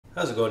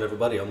How's it going,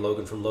 everybody? I'm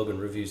Logan from Logan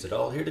Reviews It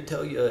All, here to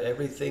tell you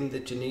everything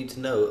that you need to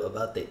know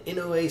about the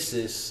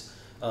Oasis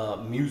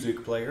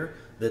music player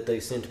that they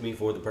sent me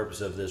for the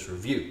purpose of this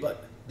review.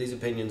 But these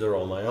opinions are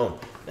all my own.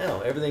 Now,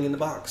 everything in the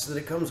box that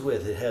it comes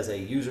with, it has a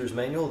user's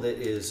manual that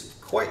is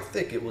quite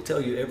thick. It will tell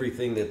you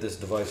everything that this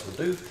device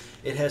will do.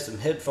 It has some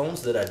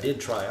headphones that I did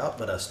try out,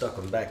 but I stuck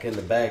them back in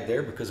the bag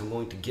there because I'm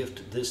going to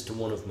gift this to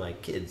one of my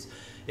kids.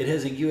 It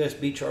has a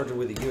USB charger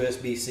with a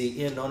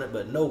USB-C end on it,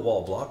 but no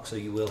wall block, so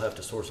you will have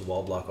to source a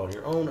wall block on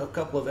your own. A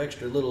couple of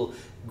extra little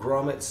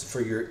grommets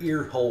for your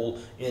ear hole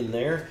in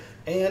there,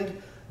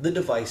 and the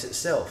device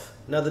itself.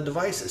 Now, the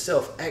device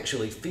itself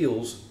actually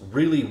feels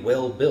really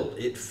well built.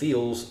 It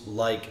feels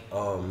like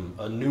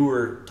a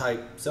newer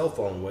type cell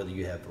phone, whether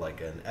you have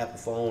like an Apple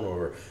phone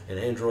or an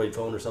Android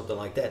phone or something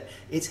like that.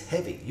 It's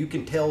heavy. You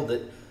can tell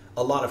that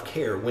a lot of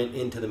care went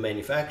into the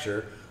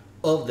manufacture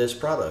of this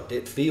product.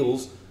 It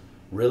feels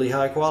really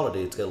high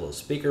quality. It's got a little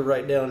speaker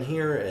right down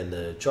here, and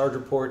the charger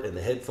port, and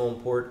the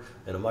headphone port,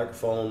 and a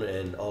microphone,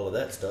 and all of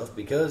that stuff,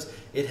 because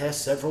it has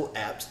several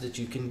apps that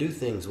you can do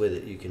things with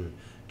it. You can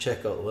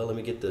check out, well, let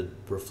me get the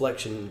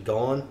reflection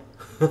gone.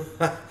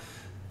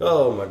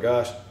 Oh my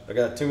gosh, I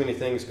got too many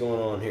things going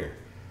on here.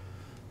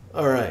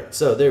 All right,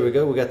 so there we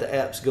go. We got the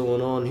apps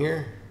going on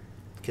here.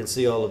 You can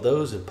see all of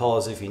those, and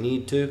pause if you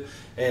need to.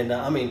 And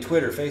I mean,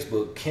 Twitter,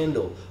 Facebook,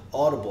 Kindle,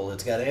 Audible.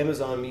 It's got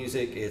Amazon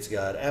Music. It's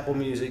got Apple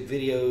Music,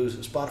 videos,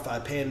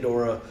 Spotify,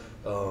 Pandora,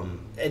 an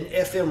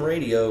FM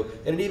radio,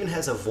 and it even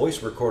has a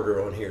voice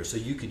recorder on here. So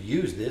you could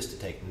use this to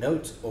take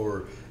notes,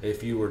 or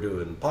if you were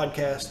doing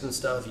podcasts and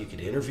stuff, you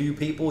could interview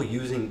people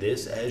using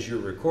this as your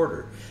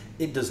recorder.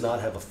 It does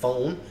not have a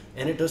phone,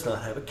 and it does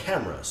not have a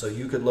camera. So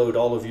you could load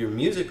all of your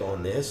music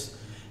on this,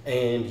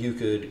 and you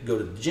could go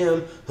to the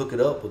gym, hook it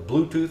up with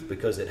Bluetooth,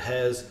 because it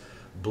has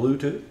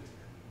Bluetooth,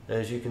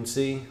 as you can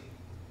see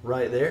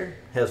right there.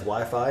 It has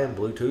Wi-Fi and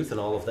Bluetooth and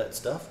all of that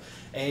stuff,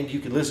 and you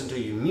can listen to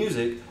your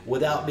music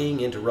without being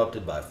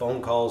interrupted by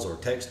phone calls or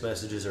text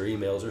messages or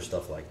emails or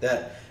stuff like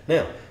that.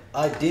 Now,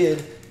 I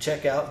did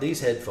check out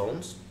these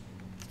headphones,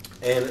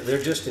 and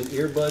they're just an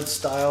earbud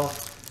style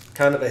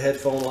kind of a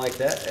headphone like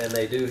that, and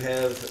they do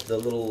have the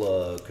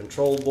little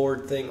control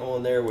board thing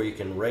on there where you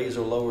can raise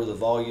or lower the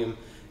volume,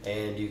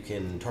 and you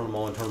can turn them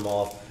on, turn them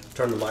off,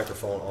 turn the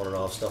microphone on and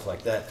off, stuff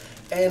like that.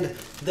 And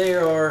they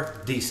are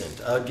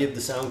decent. I'd give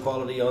the sound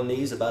quality on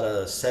these about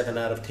a 7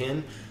 out of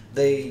 10.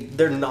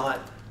 They're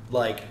not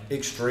like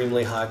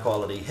extremely high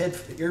quality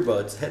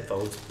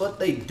headphones, but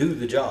they do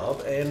the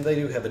job, and they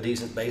do have a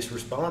decent bass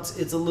response.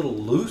 It's a little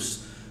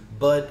loose,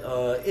 but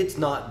it's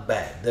not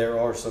bad. There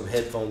are some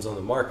headphones on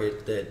the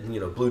market that, you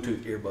know,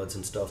 Bluetooth earbuds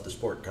and stuff, the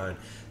sport kind,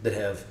 that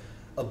have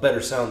a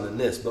better sound than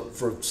this, but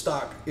for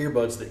stock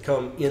earbuds that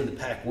come in the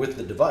pack with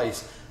the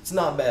device, it's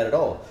not bad at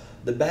all.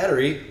 The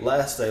battery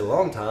lasts a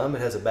long time.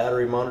 It has a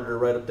battery monitor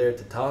right up there at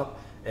the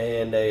top,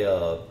 and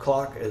a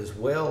clock as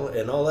well,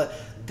 and all that.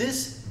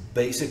 This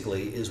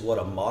basically is what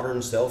a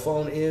modern cell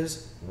phone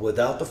is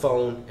without the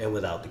phone and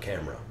without the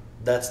camera.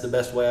 That's the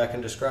best way I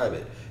can describe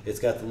it. It's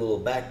got the little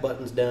back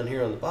buttons down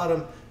here on the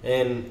bottom,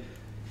 and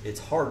it's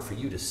hard for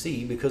you to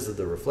see because of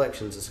the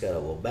reflections. It's got a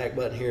little back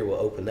button here. We'll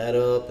open that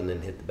up and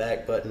then hit the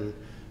back button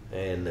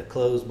and the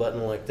close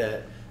button like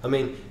that. I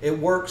mean, it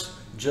works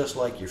just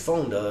like your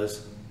phone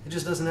does. It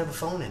just doesn't have a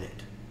phone in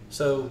it.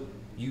 So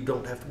you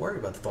don't have to worry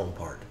about the phone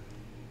part.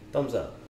 Thumbs up.